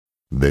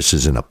This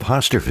is an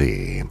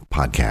Apostrophe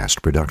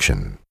podcast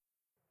production.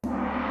 You're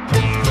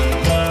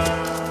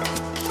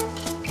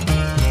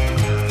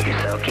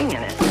soaking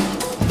in it.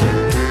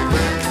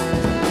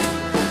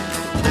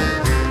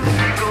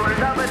 Scores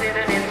of it in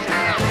an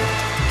instant.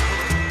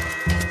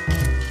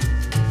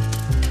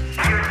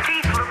 Your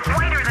teeth look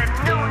whiter than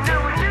new.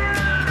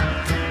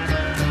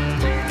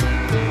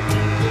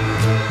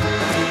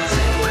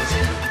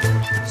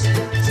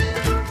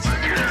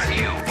 You're not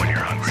you when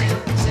you're hungry.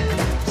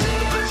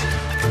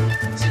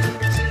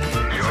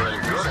 You're in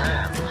good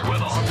hands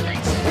with Austin.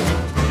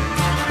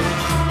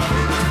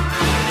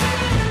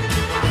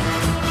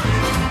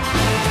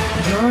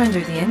 You're Under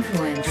the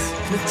Influence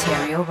with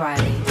Terry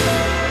O'Reilly.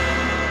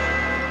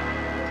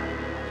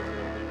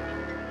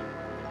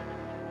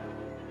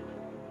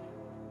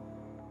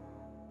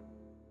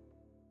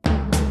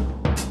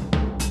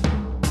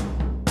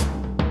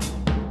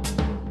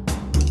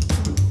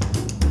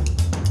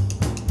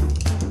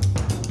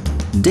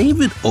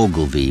 David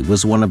Ogilvy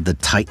was one of the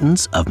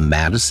titans of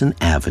Madison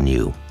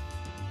Avenue.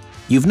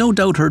 You've no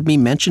doubt heard me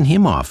mention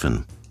him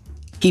often.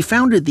 He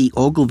founded the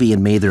Ogilvy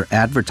and Mather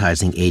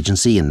advertising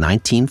agency in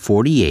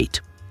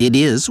 1948. It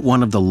is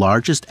one of the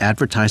largest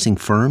advertising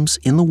firms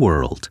in the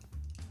world.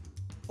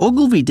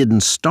 Ogilvy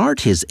didn't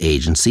start his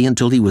agency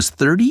until he was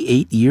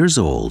 38 years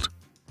old.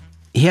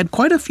 He had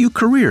quite a few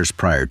careers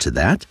prior to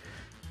that.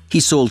 He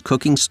sold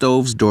cooking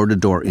stoves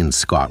door-to-door in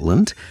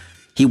Scotland.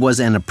 He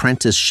was an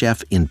apprentice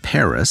chef in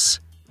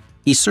Paris.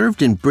 He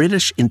served in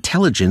British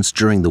intelligence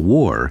during the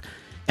war,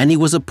 and he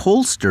was a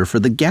pollster for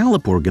the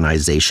Gallup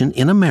organization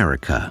in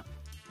America.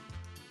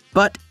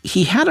 But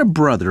he had a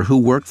brother who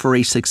worked for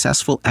a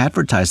successful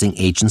advertising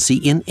agency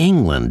in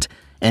England,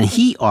 and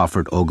he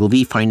offered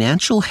Ogilvy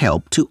financial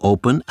help to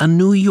open a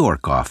New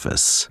York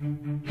office.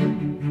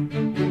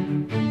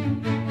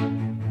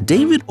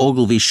 David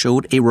Ogilvy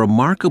showed a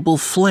remarkable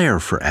flair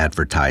for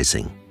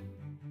advertising.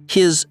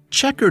 His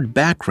checkered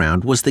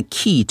background was the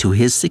key to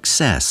his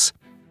success.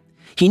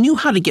 He knew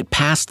how to get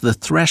past the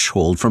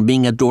threshold from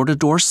being a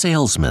door-to-door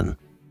salesman.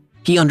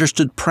 He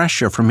understood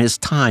pressure from his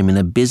time in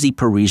a busy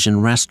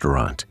Parisian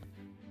restaurant.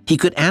 He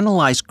could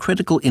analyze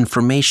critical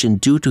information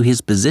due to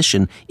his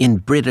position in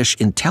British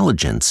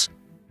intelligence,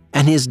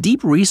 and his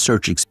deep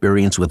research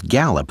experience with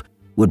Gallup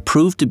would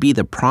prove to be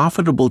the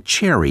profitable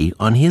cherry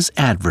on his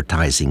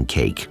advertising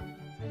cake.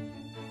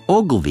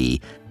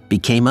 Ogilvy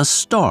became a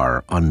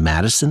star on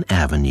Madison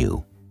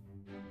Avenue.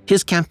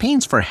 His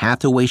campaigns for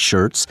Hathaway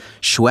shirts,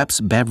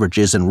 Schweppes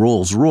beverages, and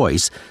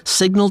Rolls-Royce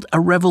signaled a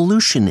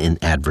revolution in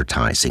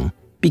advertising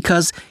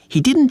because he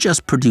didn't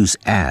just produce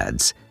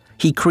ads,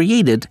 he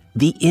created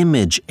the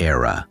image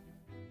era,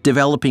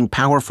 developing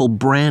powerful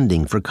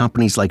branding for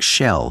companies like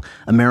Shell,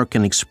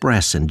 American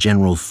Express, and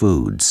General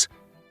Foods.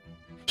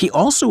 He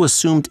also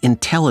assumed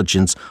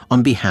intelligence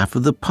on behalf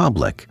of the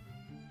public.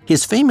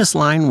 His famous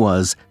line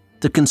was,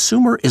 "The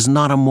consumer is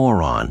not a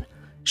moron.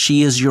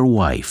 She is your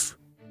wife."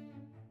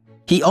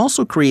 He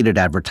also created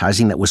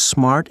advertising that was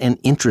smart and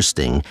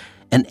interesting,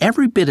 and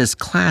every bit as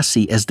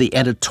classy as the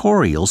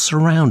editorial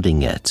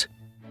surrounding it.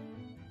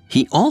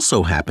 He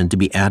also happened to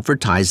be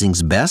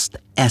advertising's best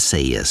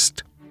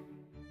essayist.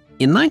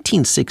 In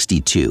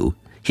 1962,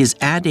 his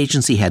ad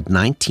agency had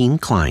 19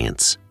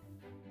 clients.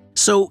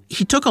 So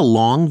he took a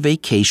long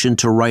vacation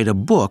to write a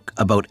book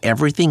about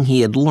everything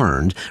he had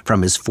learned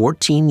from his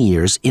 14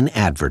 years in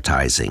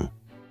advertising.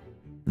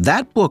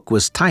 That book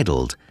was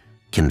titled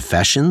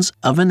Confessions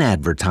of an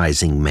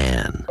Advertising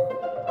Man.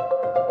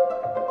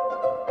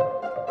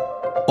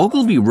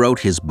 Ogilvy wrote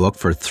his book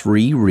for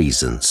 3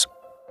 reasons.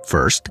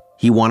 First,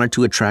 he wanted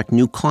to attract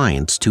new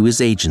clients to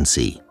his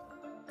agency.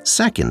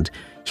 Second,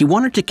 he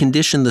wanted to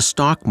condition the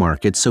stock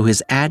market so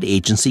his ad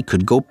agency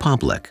could go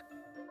public.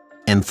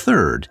 And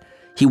third,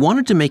 he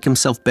wanted to make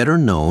himself better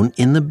known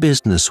in the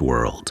business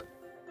world.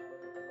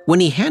 When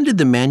he handed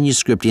the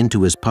manuscript in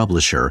to his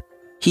publisher,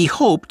 he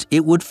hoped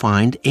it would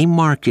find a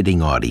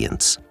marketing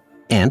audience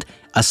and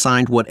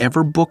assigned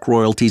whatever book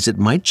royalties it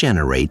might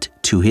generate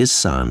to his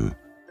son.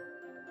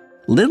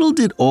 Little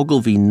did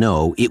Ogilvy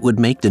know it would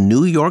make the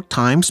New York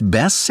Times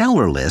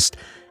bestseller list,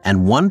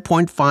 and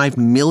 1.5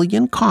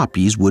 million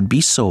copies would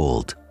be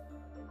sold.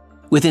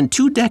 Within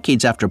 2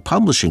 decades after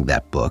publishing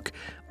that book,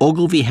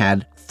 Ogilvy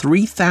had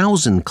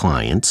 3,000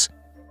 clients,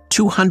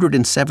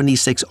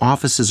 276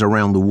 offices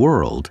around the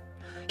world.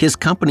 His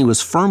company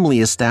was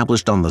firmly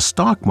established on the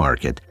stock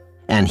market,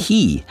 and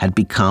he had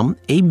become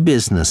a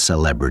business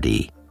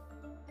celebrity.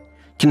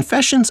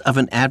 Confessions of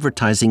an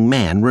Advertising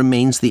Man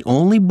remains the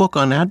only book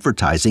on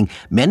advertising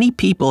many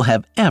people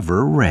have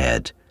ever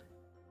read.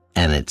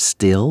 And it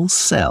still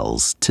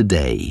sells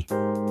today.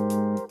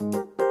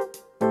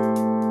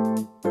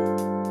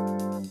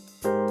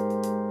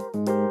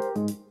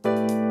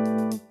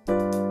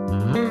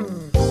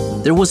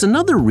 There was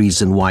another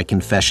reason why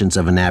Confessions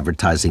of an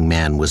Advertising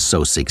Man was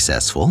so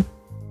successful.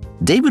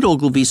 David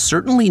Ogilvy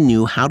certainly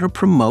knew how to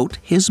promote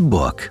his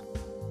book.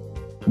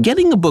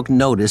 Getting a book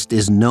noticed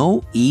is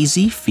no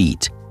easy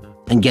feat,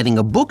 and getting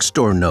a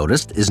bookstore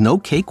noticed is no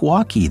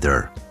cakewalk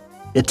either.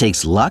 It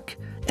takes luck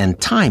and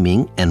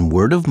timing and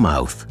word of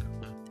mouth.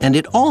 And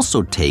it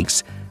also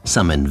takes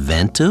some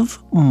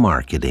inventive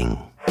marketing.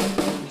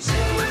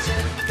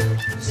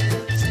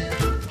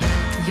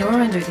 You're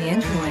under the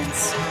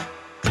influence.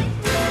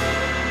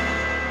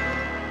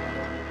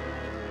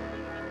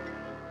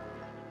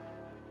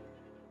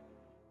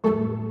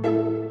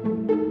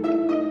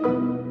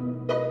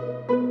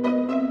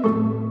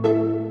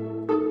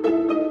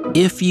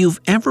 If you've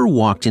ever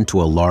walked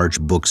into a large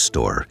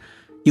bookstore,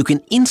 you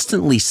can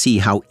instantly see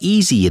how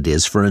easy it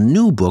is for a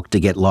new book to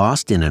get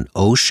lost in an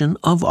ocean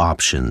of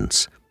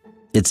options.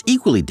 It's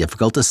equally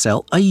difficult to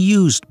sell a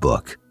used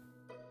book.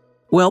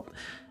 Well,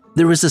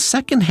 there is a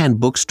second-hand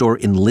bookstore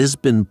in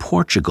Lisbon,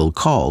 Portugal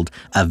called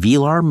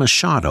Avilar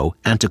Machado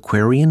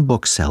Antiquarian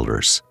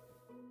Booksellers.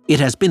 It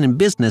has been in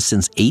business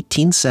since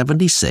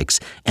 1876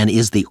 and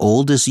is the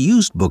oldest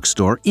used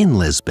bookstore in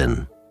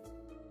Lisbon.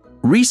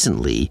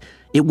 Recently,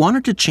 it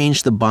wanted to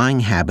change the buying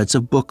habits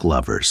of book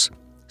lovers.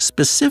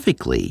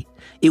 Specifically,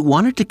 it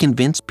wanted to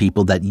convince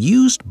people that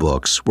used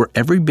books were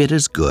every bit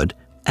as good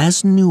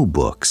as new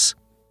books.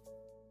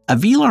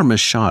 Avilar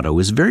Machado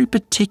is very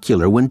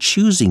particular when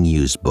choosing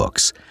used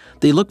books.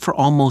 They look for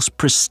almost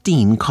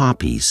pristine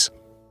copies.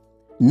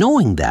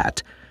 Knowing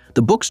that,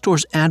 the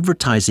bookstore's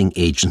advertising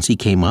agency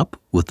came up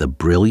with a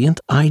brilliant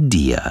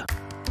idea.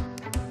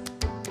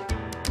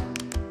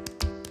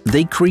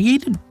 They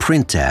created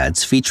print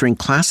ads featuring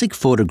classic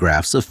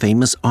photographs of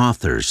famous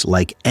authors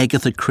like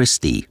Agatha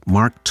Christie,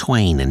 Mark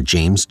Twain, and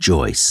James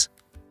Joyce.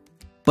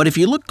 But if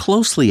you look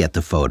closely at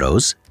the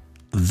photos,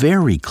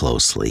 very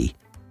closely,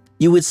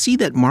 you would see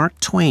that Mark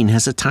Twain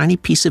has a tiny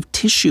piece of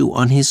tissue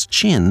on his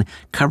chin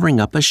covering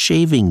up a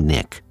shaving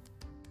nick.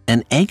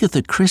 And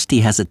Agatha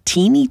Christie has a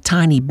teeny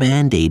tiny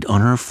band-aid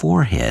on her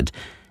forehead,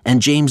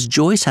 and James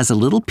Joyce has a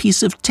little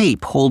piece of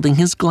tape holding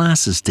his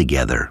glasses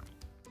together.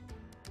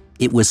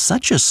 It was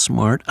such a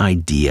smart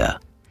idea.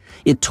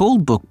 It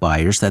told book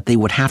buyers that they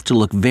would have to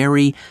look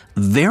very,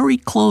 very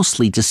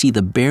closely to see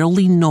the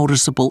barely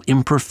noticeable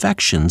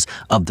imperfections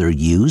of their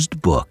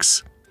used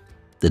books.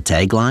 The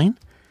tagline?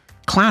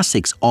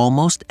 Classics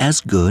almost as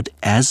good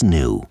as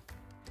new.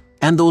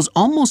 And those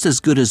almost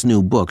as good as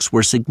new books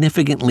were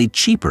significantly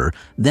cheaper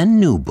than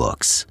new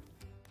books.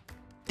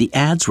 The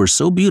ads were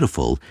so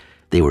beautiful,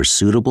 they were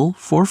suitable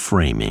for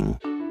framing.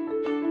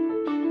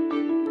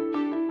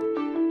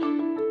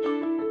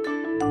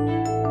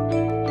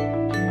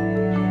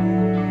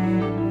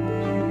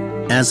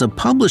 As a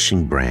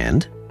publishing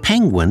brand,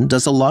 Penguin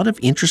does a lot of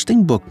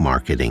interesting book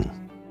marketing.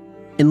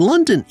 In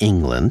London,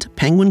 England,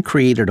 Penguin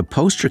created a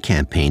poster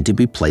campaign to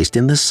be placed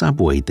in the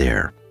subway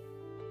there.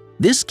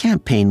 This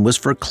campaign was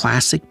for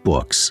classic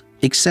books,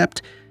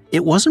 except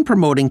it wasn't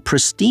promoting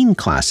pristine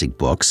classic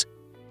books,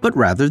 but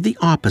rather the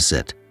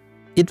opposite.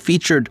 It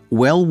featured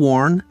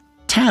well-worn,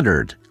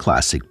 tattered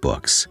classic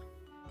books.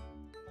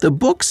 The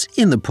books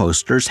in the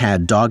posters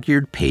had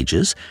dog-eared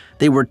pages.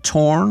 They were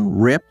torn,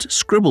 ripped,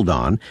 scribbled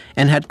on,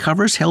 and had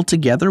covers held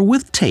together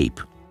with tape.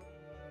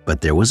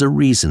 But there was a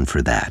reason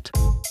for that.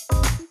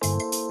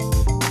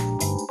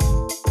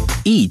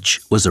 Each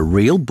was a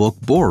real book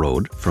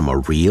borrowed from a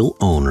real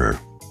owner.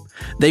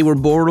 They were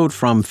borrowed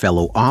from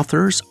fellow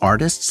authors,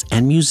 artists,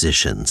 and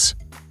musicians.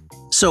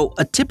 So,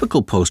 a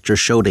typical poster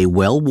showed a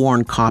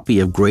well-worn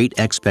copy of Great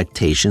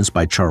Expectations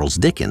by Charles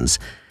Dickens,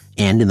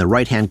 and in the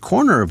right-hand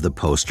corner of the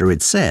poster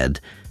it said,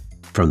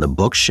 "From the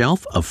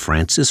bookshelf of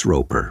Francis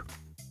Roper."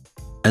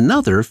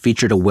 Another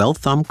featured a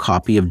well-thumbed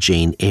copy of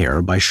Jane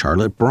Eyre by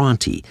Charlotte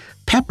Bronte,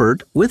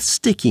 peppered with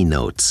sticky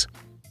notes.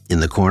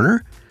 In the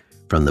corner,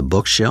 "From the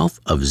bookshelf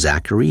of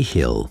Zachary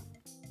Hill."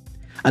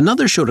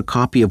 Another showed a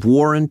copy of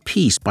War and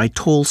Peace by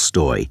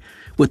Tolstoy,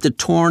 with the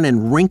torn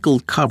and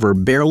wrinkled cover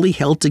barely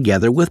held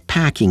together with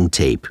packing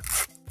tape.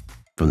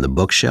 From the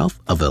bookshelf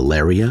of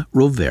Hilaria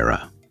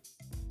Rovera.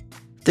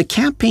 The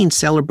campaign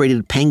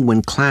celebrated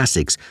Penguin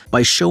classics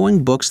by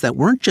showing books that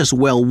weren't just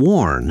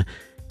well-worn,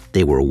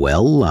 they were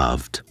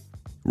well-loved,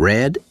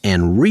 read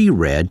and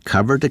reread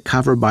cover to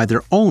cover by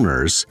their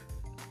owners,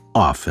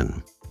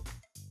 often.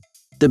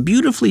 The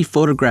beautifully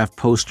photographed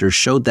posters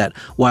showed that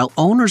while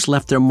owners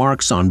left their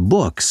marks on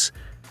books,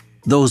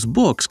 those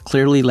books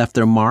clearly left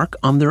their mark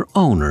on their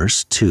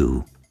owners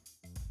too.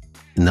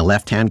 In the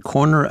left-hand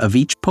corner of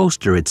each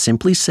poster it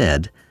simply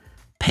said,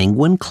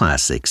 "Penguin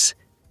Classics.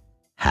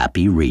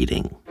 Happy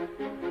reading."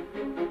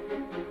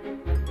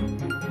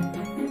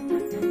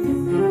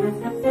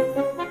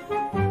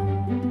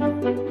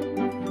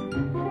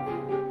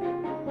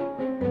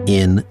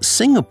 In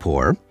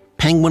Singapore,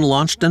 Penguin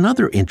launched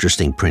another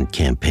interesting print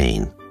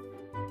campaign.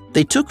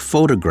 They took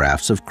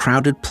photographs of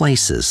crowded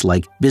places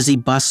like busy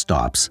bus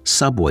stops,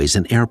 subways,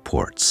 and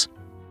airports.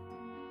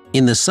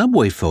 In the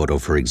subway photo,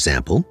 for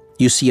example,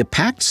 you see a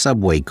packed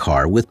subway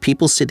car with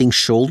people sitting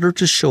shoulder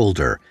to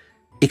shoulder,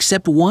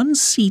 except one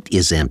seat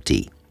is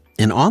empty,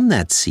 and on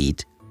that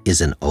seat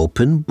is an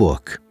open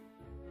book.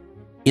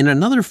 In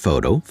another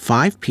photo,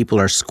 5 people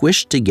are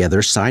squished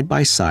together side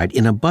by side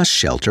in a bus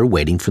shelter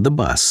waiting for the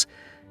bus,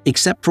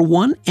 except for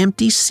one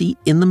empty seat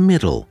in the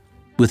middle,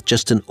 with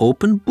just an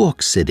open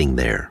book sitting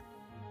there.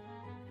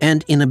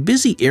 And in a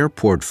busy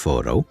airport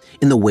photo,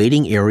 in the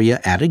waiting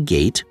area at a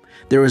gate,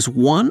 there is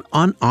one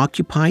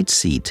unoccupied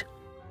seat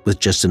with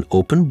just an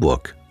open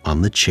book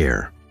on the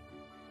chair.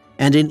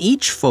 And in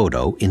each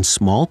photo, in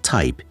small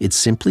type, it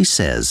simply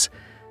says,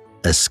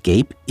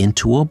 "Escape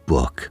into a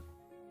book."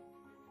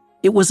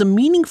 It was a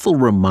meaningful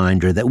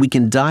reminder that we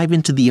can dive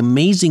into the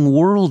amazing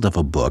world of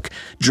a book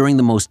during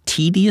the most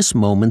tedious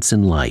moments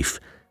in life,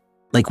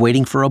 like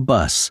waiting for a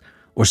bus,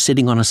 or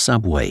sitting on a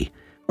subway,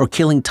 or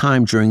killing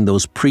time during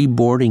those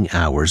pre-boarding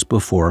hours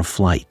before a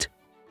flight.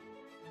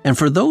 And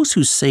for those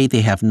who say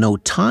they have no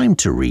time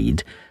to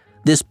read,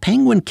 this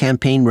Penguin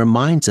campaign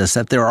reminds us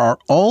that there are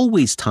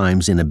always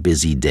times in a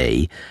busy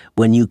day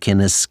when you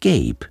can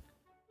escape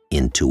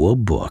into a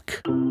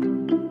book.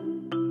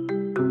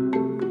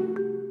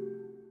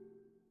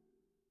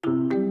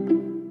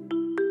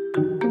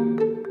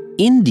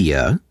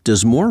 India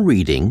does more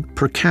reading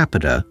per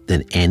capita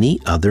than any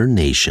other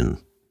nation.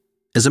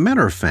 As a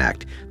matter of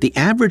fact, the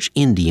average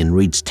Indian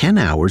reads 10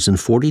 hours and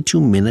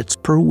 42 minutes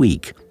per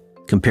week,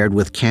 compared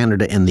with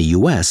Canada and the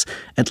US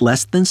at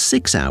less than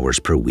 6 hours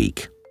per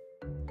week.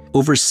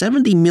 Over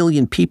 70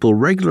 million people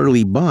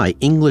regularly buy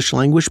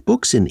English-language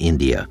books in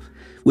India,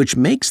 which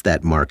makes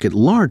that market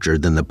larger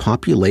than the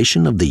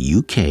population of the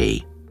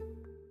UK.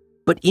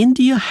 But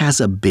India has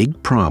a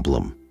big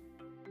problem.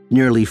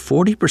 Nearly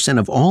 40%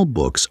 of all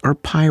books are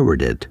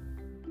pirated.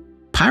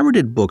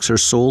 Pirated books are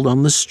sold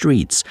on the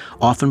streets,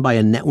 often by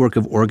a network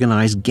of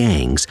organized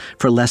gangs,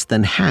 for less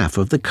than half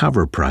of the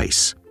cover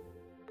price.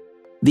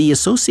 The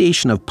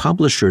Association of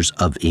Publishers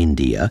of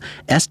India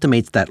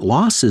estimates that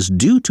losses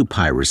due to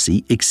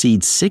piracy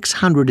exceed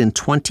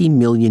 $620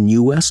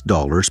 million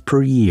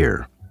per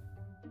year.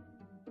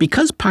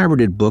 Because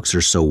pirated books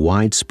are so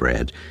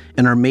widespread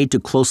and are made to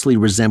closely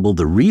resemble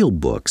the real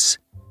books,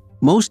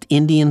 most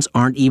Indians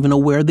aren't even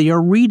aware they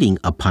are reading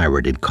a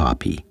pirated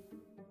copy.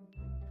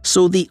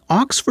 So the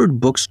Oxford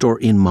bookstore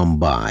in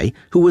Mumbai,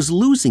 who was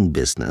losing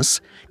business,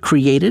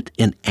 created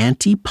an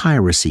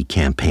anti-piracy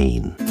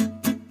campaign.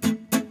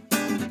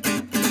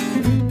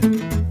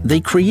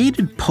 They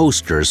created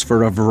posters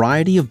for a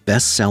variety of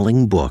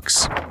best-selling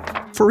books.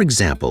 For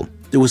example,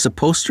 there was a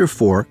poster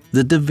for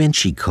The Da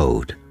Vinci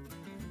Code.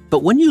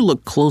 But when you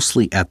look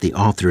closely at the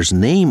author's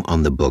name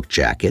on the book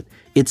jacket,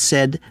 it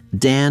said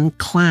Dan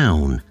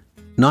Clown,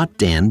 not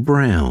Dan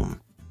Brown.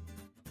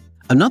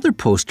 Another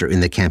poster in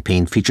the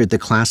campaign featured the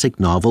classic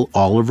novel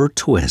Oliver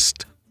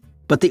Twist.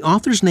 But the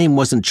author's name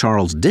wasn't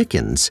Charles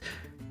Dickens,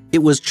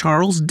 it was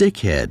Charles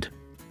Dickhead.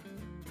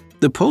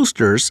 The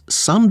posters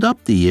summed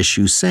up the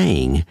issue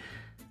saying,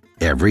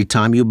 "Every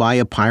time you buy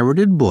a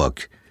pirated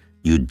book,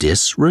 you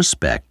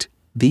disrespect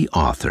the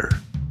author."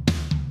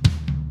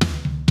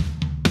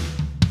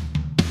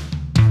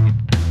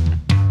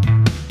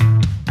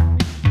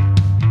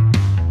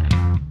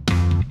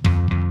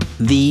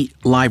 The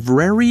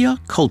Livraria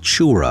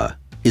Cultura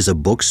is a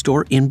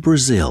bookstore in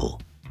Brazil.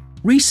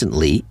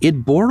 Recently,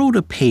 it borrowed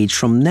a page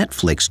from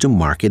Netflix to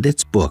market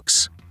its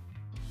books.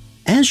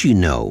 As you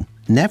know,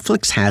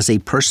 Netflix has a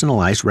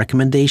personalized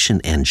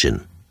recommendation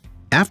engine.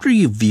 After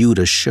you've viewed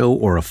a show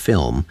or a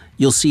film,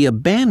 you'll see a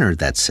banner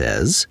that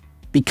says,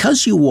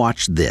 "Because you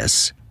watched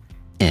this,"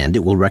 and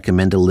it will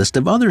recommend a list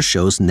of other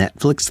shows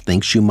Netflix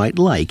thinks you might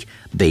like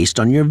based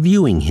on your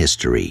viewing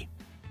history.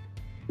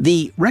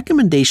 The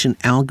recommendation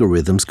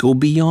algorithms go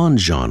beyond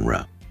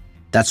genre.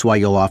 That's why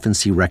you'll often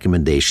see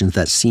recommendations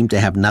that seem to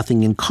have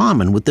nothing in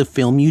common with the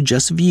film you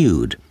just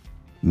viewed.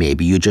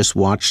 Maybe you just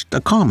watched a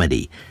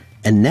comedy,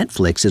 and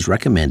Netflix is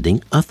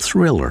recommending a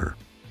thriller.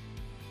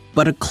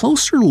 But a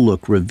closer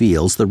look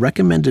reveals the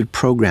recommended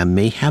program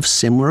may have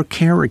similar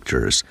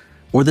characters,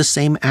 or the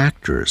same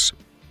actors,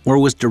 or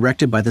was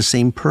directed by the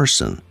same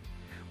person,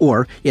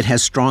 or it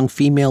has strong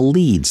female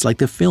leads like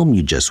the film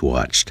you just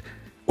watched,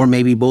 or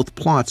maybe both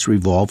plots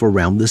revolve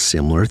around the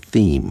similar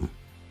theme.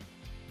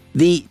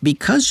 The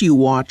Because You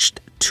Watched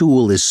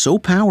tool is so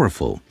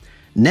powerful,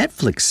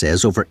 Netflix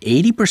says over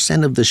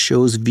 80% of the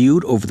shows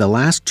viewed over the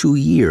last 2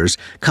 years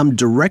come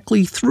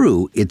directly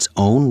through its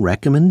own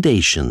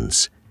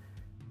recommendations.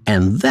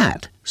 And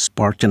that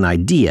sparked an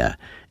idea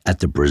at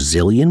the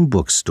Brazilian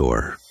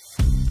bookstore.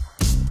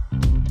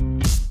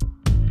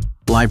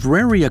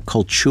 Livraria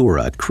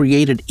Cultura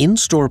created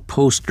in-store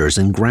posters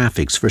and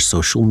graphics for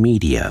social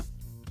media.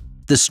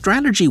 The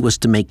strategy was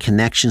to make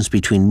connections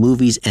between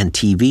movies and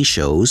TV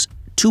shows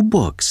to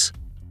books.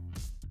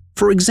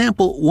 For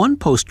example, one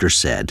poster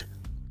said,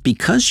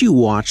 "Because you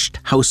watched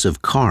House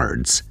of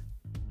Cards."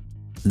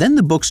 Then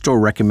the bookstore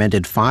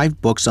recommended 5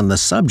 books on the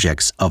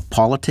subjects of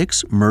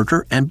politics,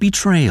 murder, and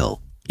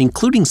betrayal,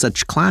 including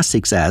such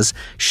classics as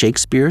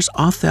Shakespeare's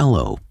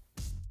Othello.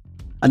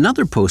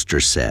 Another poster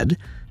said,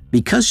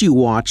 "Because you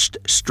watched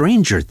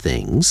Stranger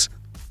Things,"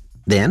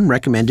 then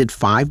recommended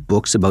 5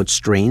 books about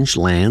strange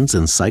lands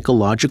and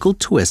psychological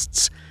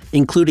twists,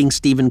 including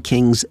Stephen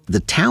King's The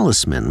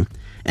Talisman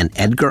and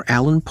Edgar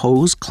Allan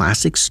Poe's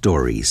classic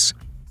stories.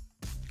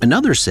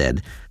 Another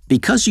said,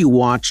 "Because you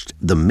watched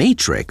The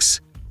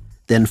Matrix,"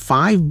 Then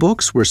 5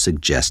 books were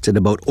suggested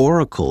about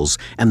oracles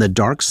and the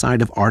dark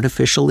side of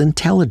artificial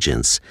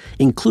intelligence,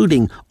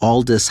 including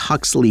Aldous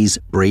Huxley's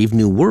Brave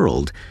New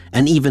World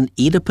and even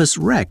Oedipus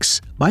Rex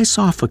by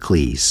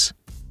Sophocles.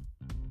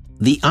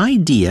 The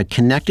idea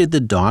connected the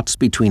dots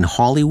between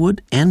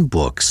Hollywood and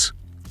books,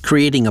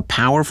 creating a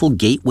powerful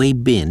gateway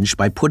binge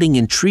by putting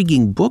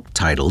intriguing book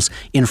titles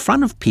in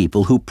front of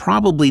people who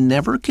probably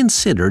never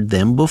considered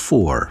them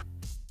before.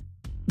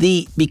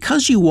 The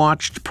Because You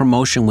Watched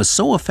promotion was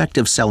so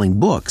effective selling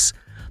books,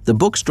 the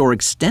bookstore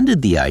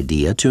extended the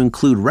idea to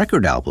include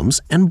record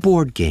albums and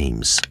board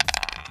games.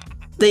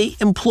 They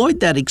employed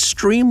that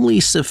extremely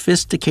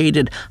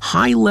sophisticated,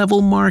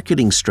 high-level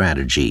marketing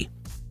strategy.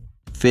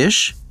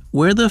 Fish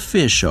where the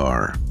fish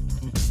are.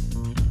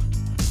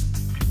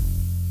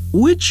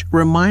 Which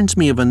reminds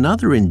me of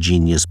another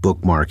ingenious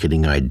book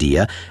marketing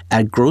idea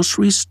at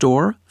grocery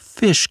store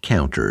fish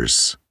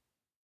counters.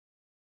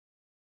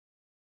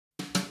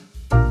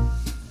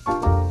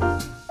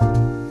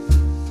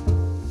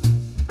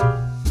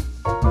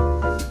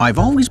 I've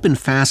always been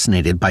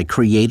fascinated by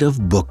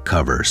creative book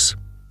covers.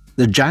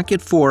 The jacket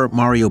for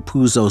Mario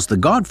Puzo's The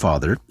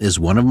Godfather is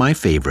one of my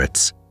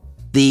favorites.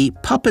 The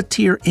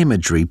puppeteer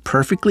imagery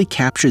perfectly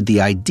captured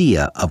the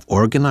idea of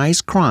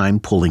organized crime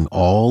pulling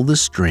all the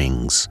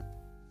strings.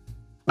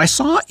 I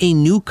saw a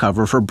new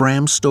cover for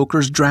Bram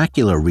Stoker's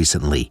Dracula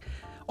recently.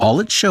 All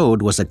it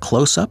showed was a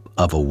close-up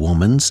of a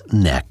woman's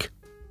neck.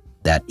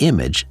 That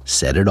image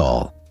said it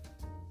all.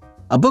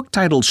 A book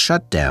titled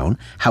Shutdown: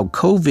 How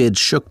COVID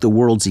Shook the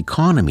World's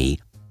Economy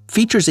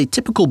features a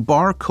typical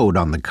barcode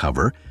on the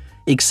cover,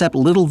 except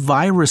little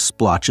virus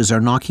splotches are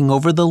knocking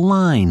over the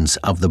lines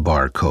of the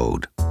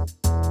barcode.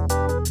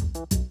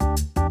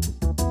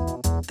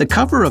 The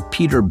cover of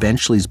Peter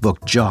Benchley's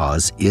book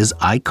Jaws is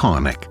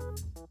iconic,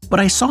 but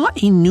I saw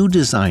a new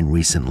design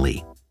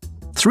recently.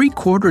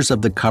 3/4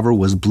 of the cover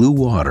was blue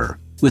water,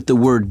 with the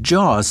word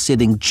Jaws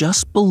sitting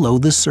just below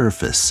the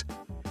surface,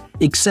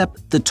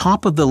 except the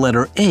top of the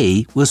letter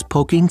A was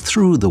poking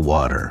through the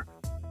water,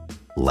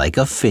 like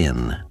a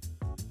fin.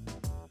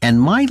 And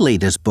my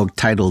latest book,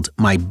 titled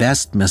My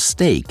Best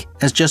Mistake,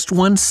 has just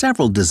won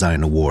several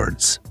design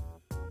awards.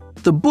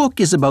 The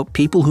book is about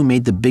people who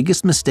made the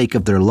biggest mistake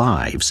of their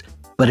lives,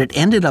 but it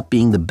ended up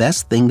being the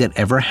best thing that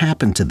ever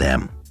happened to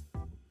them.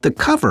 The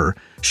cover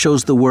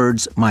shows the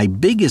words "my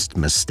biggest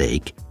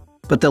mistake,"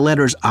 but the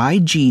letters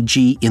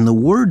IGG in the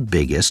word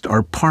biggest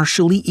are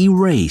partially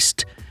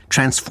erased,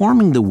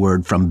 transforming the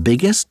word from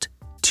biggest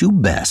to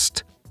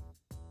best,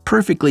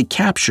 perfectly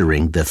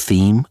capturing the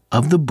theme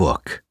of the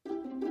book.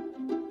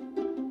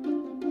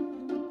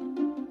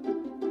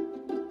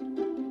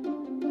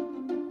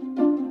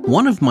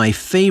 One of my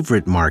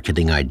favorite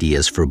marketing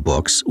ideas for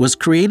books was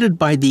created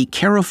by the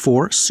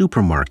Carrefour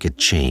supermarket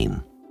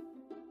chain.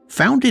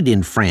 Founded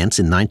in France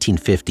in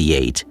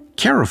 1958,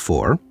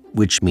 Carrefour,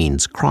 which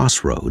means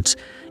crossroads,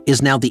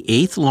 is now the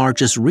 8th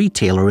largest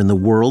retailer in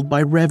the world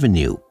by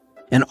revenue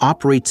and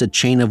operates a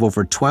chain of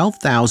over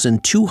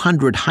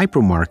 12,200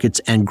 hypermarkets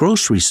and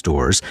grocery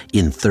stores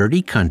in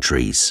 30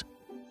 countries.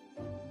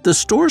 The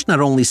stores not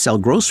only sell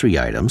grocery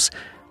items,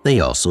 they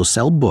also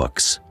sell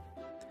books.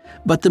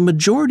 But the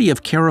majority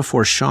of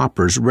Carrefour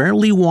shoppers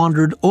rarely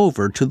wandered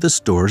over to the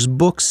store's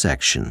book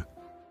section.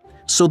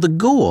 So the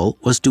goal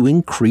was to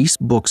increase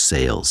book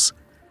sales,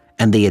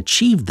 and they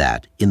achieved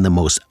that in the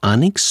most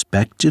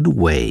unexpected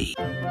way.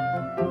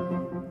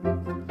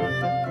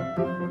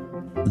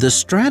 The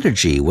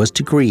strategy was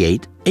to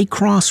create a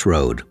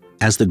crossroad,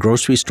 as the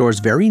grocery store's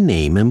very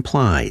name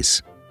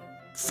implies.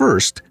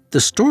 First,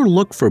 the store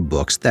looked for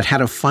books that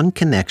had a fun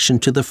connection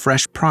to the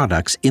fresh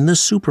products in the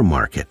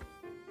supermarket.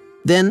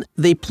 Then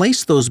they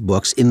placed those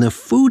books in the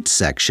food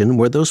section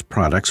where those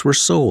products were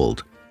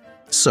sold.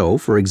 So,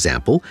 for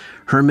example,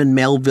 Herman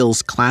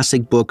Melville's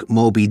classic book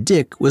Moby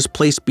Dick was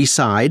placed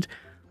beside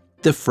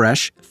the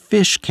fresh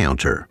fish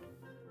counter.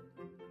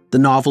 The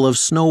novel of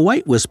Snow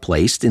White was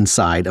placed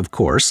inside, of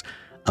course,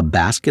 a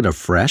basket of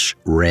fresh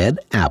red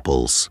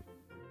apples.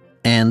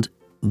 And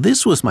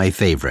this was my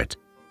favorite.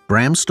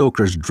 Bram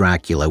Stoker's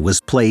Dracula was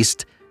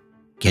placed,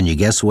 can you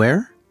guess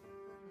where?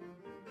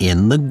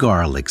 In the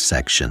garlic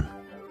section.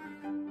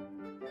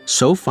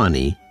 So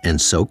funny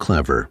and so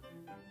clever.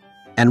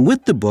 And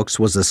with the books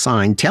was a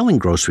sign telling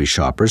grocery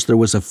shoppers there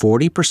was a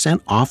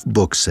 40% off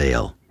book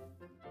sale.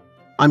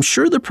 I'm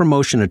sure the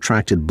promotion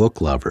attracted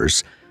book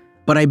lovers,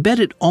 but I bet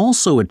it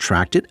also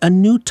attracted a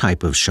new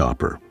type of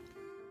shopper.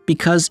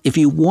 Because if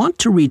you want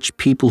to reach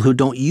people who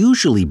don't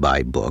usually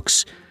buy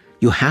books,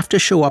 you have to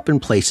show up in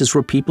places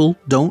where people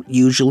don't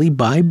usually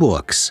buy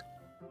books.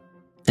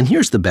 And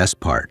here's the best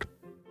part.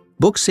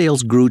 Book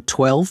sales grew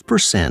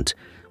 12%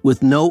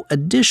 with no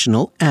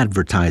additional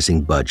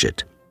advertising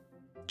budget.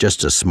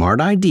 Just a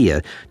smart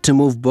idea to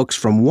move books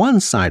from one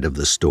side of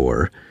the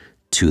store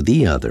to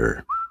the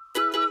other.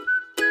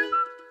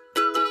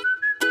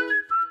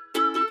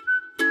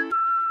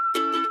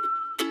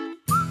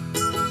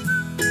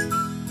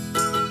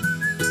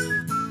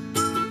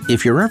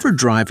 If you're ever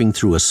driving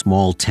through a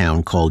small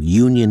town called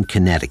Union,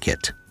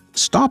 Connecticut,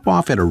 stop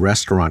off at a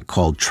restaurant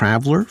called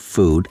Traveler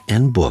Food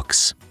and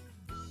Books.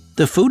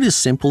 The food is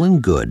simple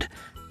and good,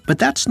 but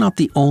that's not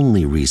the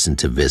only reason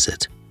to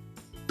visit.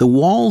 The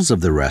walls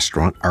of the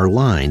restaurant are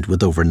lined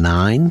with over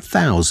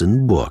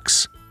 9,000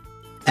 books.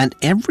 And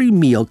every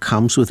meal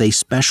comes with a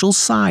special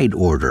side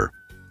order.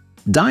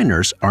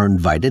 Diners are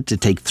invited to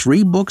take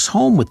 3 books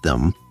home with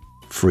them,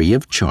 free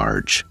of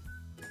charge.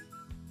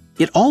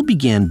 It all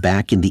began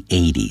back in the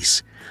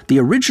 80s. The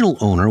original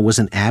owner was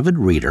an avid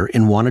reader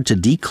and wanted to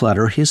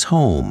declutter his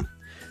home.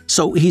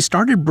 So he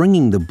started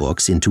bringing the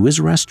books into his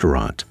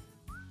restaurant.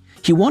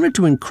 He wanted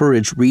to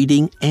encourage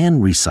reading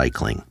and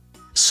recycling,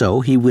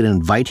 so he would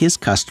invite his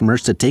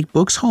customers to take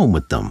books home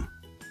with them.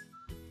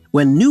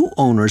 When new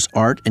owners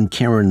Art and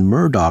Karen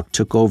Murdoch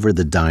took over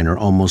the diner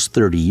almost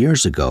 30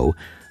 years ago,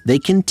 they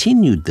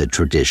continued the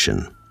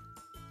tradition.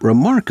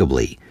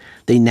 Remarkably,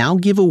 they now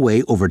give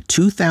away over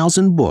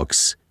 2,000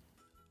 books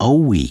a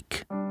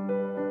week.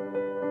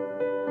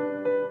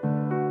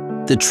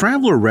 The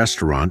Traveler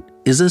Restaurant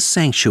is a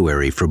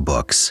sanctuary for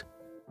books.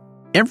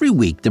 Every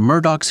week, the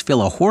Murdochs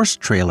fill a horse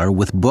trailer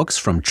with books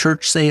from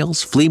church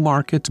sales, flea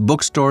markets,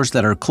 bookstores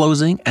that are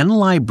closing, and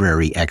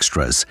library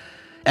extras,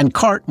 and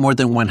cart more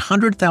than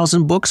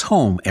 100,000 books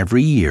home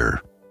every year.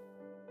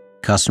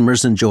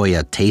 Customers enjoy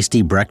a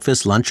tasty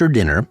breakfast, lunch, or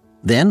dinner,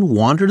 then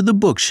wander to the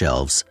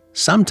bookshelves,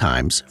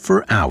 sometimes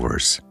for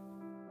hours.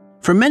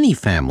 For many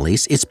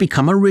families, it's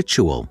become a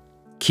ritual.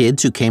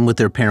 Kids who came with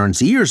their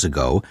parents years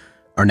ago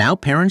are now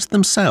parents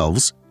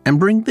themselves and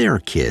bring their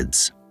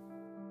kids.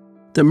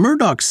 The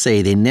Murdochs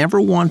say they never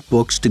want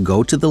books to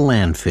go to the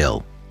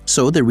landfill,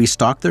 so they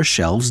restock their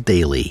shelves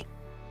daily.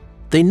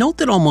 They note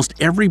that almost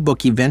every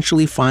book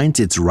eventually finds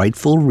its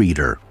rightful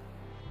reader.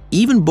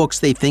 Even books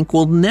they think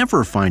will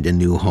never find a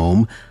new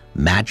home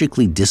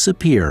magically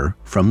disappear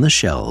from the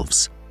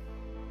shelves.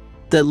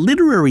 The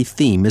literary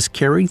theme is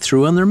carried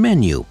through on their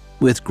menu,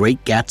 with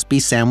Great Gatsby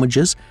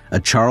sandwiches, a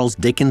Charles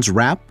Dickens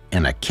wrap,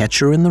 and a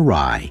Catcher in the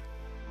Rye.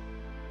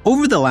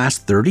 Over the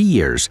last 30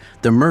 years,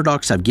 the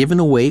Murdochs have given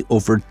away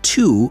over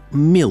 2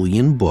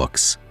 million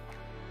books.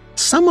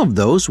 Some of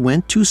those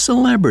went to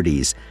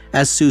celebrities,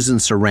 as Susan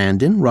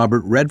Sarandon,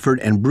 Robert Redford,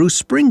 and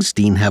Bruce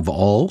Springsteen have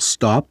all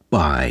stopped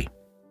by.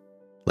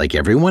 Like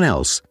everyone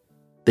else,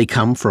 they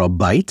come for a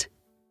bite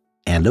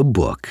and a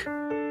book.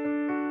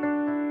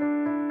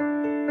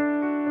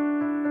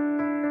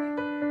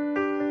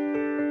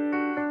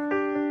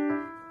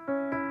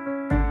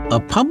 A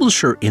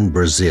publisher in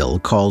Brazil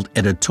called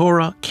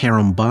Editora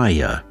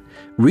Carambaia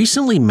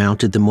recently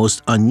mounted the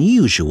most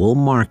unusual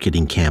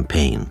marketing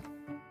campaign.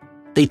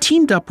 They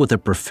teamed up with a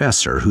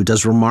professor who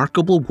does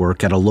remarkable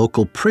work at a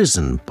local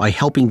prison by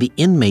helping the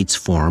inmates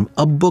form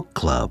a book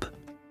club.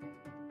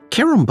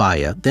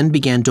 Carambaia then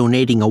began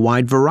donating a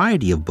wide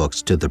variety of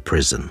books to the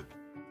prison.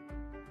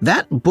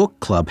 That book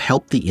club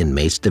helped the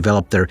inmates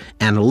develop their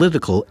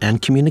analytical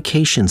and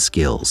communication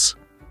skills.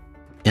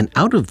 And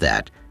out of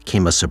that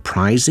came a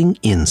surprising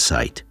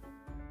insight.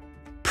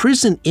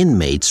 Prison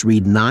inmates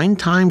read 9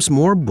 times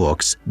more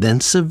books than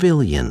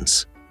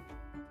civilians.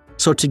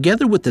 So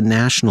together with the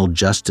National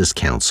Justice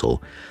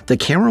Council, the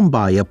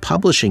Carambaia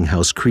publishing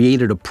house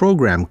created a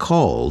program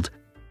called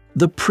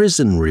the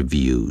Prison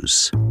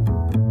Reviews.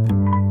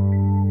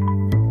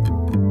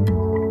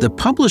 The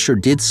publisher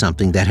did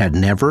something that had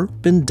never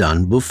been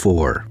done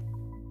before.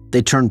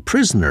 They turned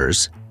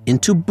prisoners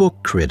into book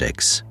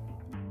critics.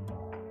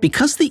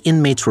 Because the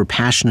inmates were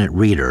passionate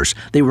readers,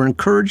 they were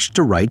encouraged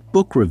to write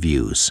book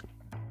reviews.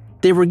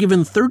 They were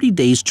given 30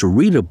 days to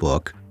read a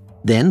book,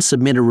 then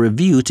submit a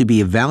review to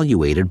be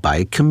evaluated by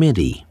a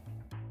committee.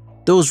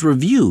 Those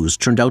reviews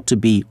turned out to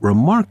be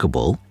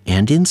remarkable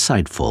and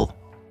insightful.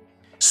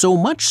 So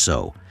much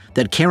so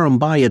that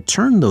Carambaia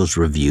turned those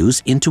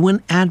reviews into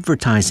an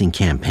advertising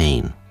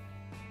campaign.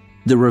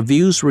 The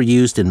reviews were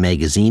used in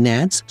magazine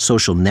ads,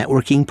 social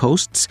networking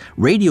posts,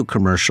 radio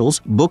commercials,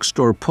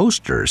 bookstore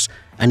posters,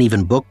 and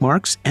even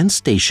bookmarks and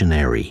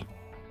stationery.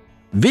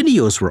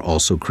 Videos were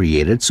also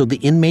created so the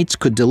inmates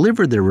could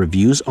deliver their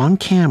reviews on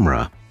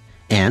camera,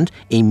 and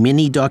a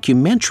mini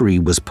documentary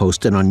was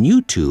posted on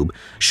YouTube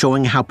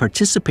showing how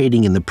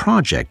participating in the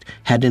project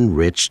had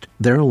enriched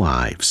their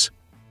lives.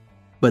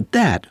 But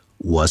that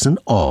wasn't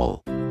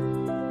all.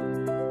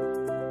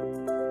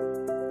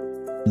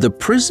 The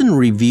Prison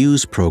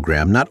Reviews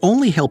program not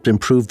only helped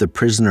improve the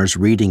prisoners'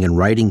 reading and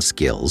writing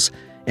skills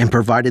and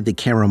provided the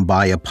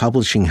Carambaia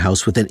publishing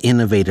house with an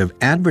innovative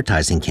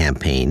advertising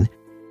campaign,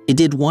 it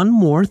did one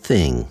more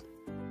thing.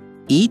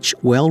 Each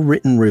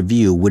well-written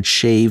review would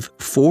shave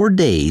 4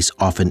 days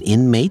off an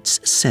inmate's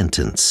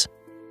sentence.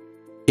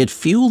 It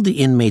fueled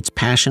the inmates'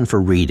 passion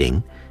for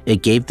reading,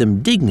 it gave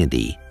them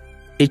dignity,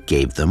 it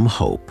gave them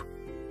hope.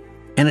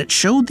 And it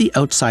showed the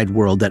outside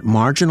world that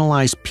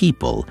marginalized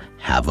people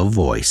have a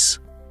voice.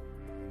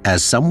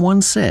 As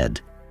someone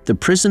said, the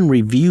Prison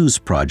Reviews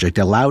project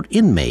allowed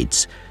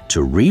inmates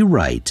to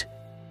rewrite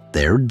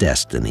their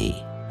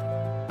destiny.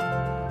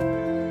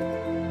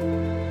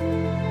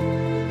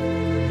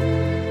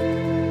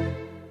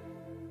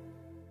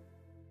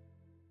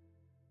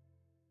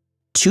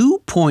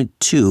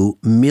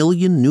 2.2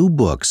 million new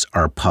books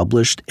are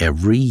published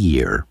every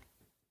year.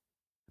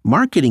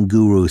 Marketing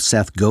guru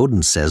Seth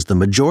Godin says the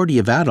majority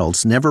of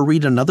adults never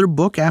read another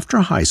book after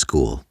high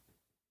school.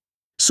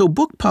 So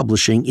book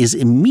publishing is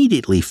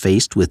immediately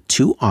faced with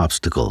two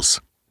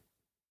obstacles.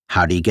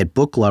 How do you get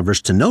book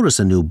lovers to notice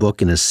a new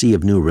book in a sea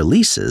of new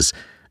releases?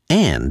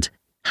 And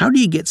how do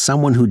you get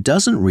someone who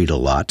doesn't read a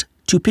lot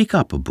to pick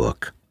up a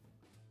book?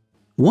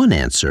 One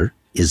answer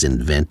is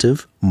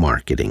inventive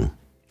marketing.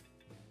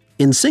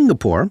 In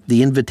Singapore,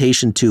 the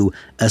invitation to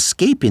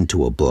escape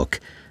into a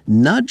book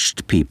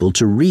nudged people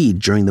to read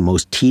during the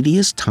most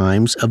tedious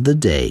times of the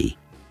day.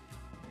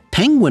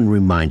 Penguin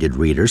reminded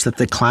readers that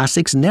the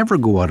classics never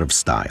go out of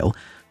style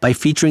by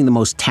featuring the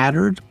most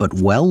tattered but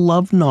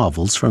well-loved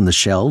novels from the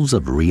shelves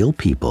of real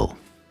people.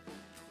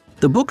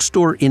 The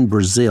bookstore in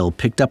Brazil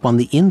picked up on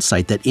the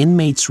insight that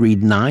inmates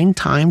read 9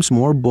 times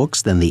more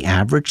books than the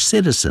average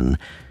citizen,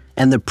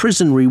 and the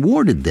prison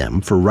rewarded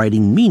them for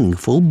writing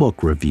meaningful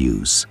book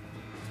reviews.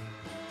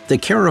 The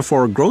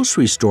Carrefour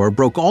grocery store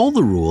broke all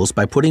the rules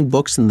by putting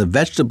books in the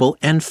vegetable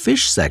and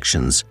fish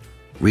sections,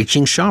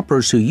 reaching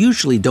shoppers who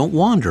usually don't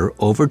wander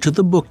over to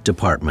the book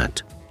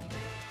department.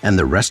 And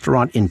the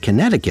restaurant in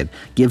Connecticut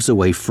gives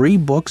away free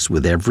books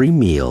with every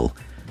meal,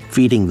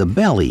 feeding the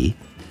belly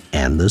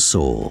and the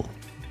soul.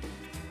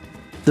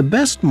 The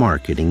best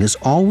marketing is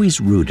always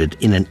rooted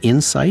in an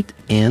insight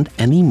and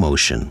an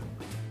emotion.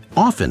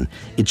 Often,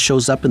 it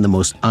shows up in the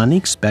most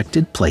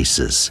unexpected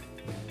places.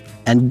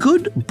 And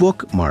good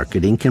book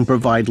marketing can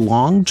provide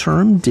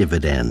long-term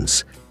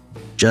dividends.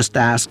 Just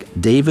ask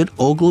David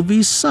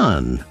Ogilvy's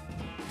son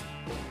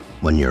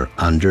when you're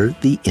under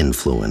the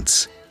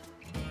influence.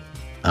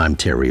 I'm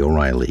Terry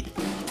O'Reilly.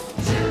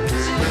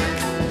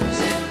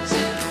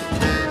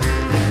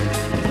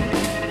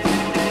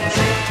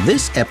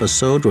 This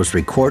episode was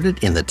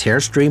recorded in the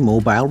Terrestream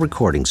Mobile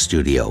Recording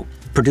Studio.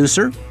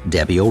 Producer,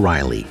 Debbie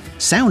O'Reilly.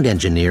 Sound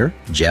engineer,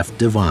 Jeff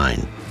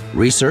Devine.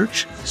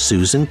 Research,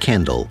 Susan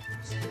Kendall.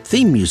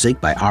 Theme music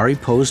by Ari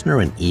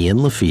Posner and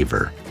Ian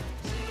Lefevre.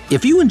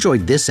 If you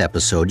enjoyed this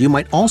episode, you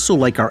might also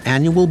like our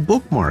annual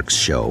Bookmarks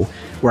show,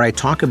 where I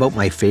talk about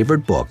my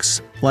favorite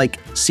books, like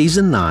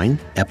Season 9,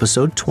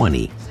 Episode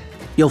 20.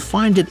 You'll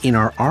find it in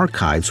our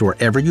archives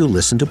wherever you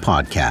listen to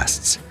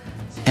podcasts.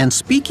 And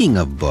speaking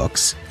of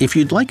books, if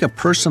you'd like a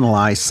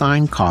personalized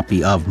signed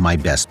copy of My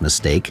Best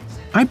Mistake,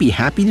 I'd be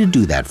happy to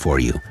do that for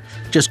you.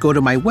 Just go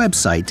to my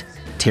website,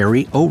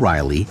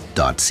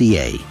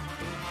 terryoreilly.ca.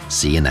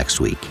 See you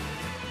next week.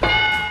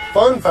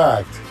 Fun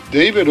fact: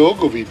 David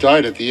Ogilvy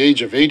died at the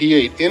age of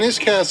 88 in his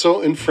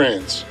castle in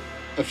France.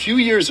 A few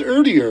years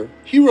earlier,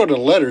 he wrote a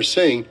letter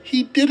saying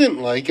he didn't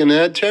like an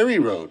ad Terry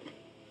wrote.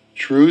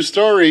 True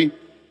story.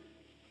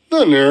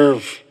 The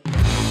nerve.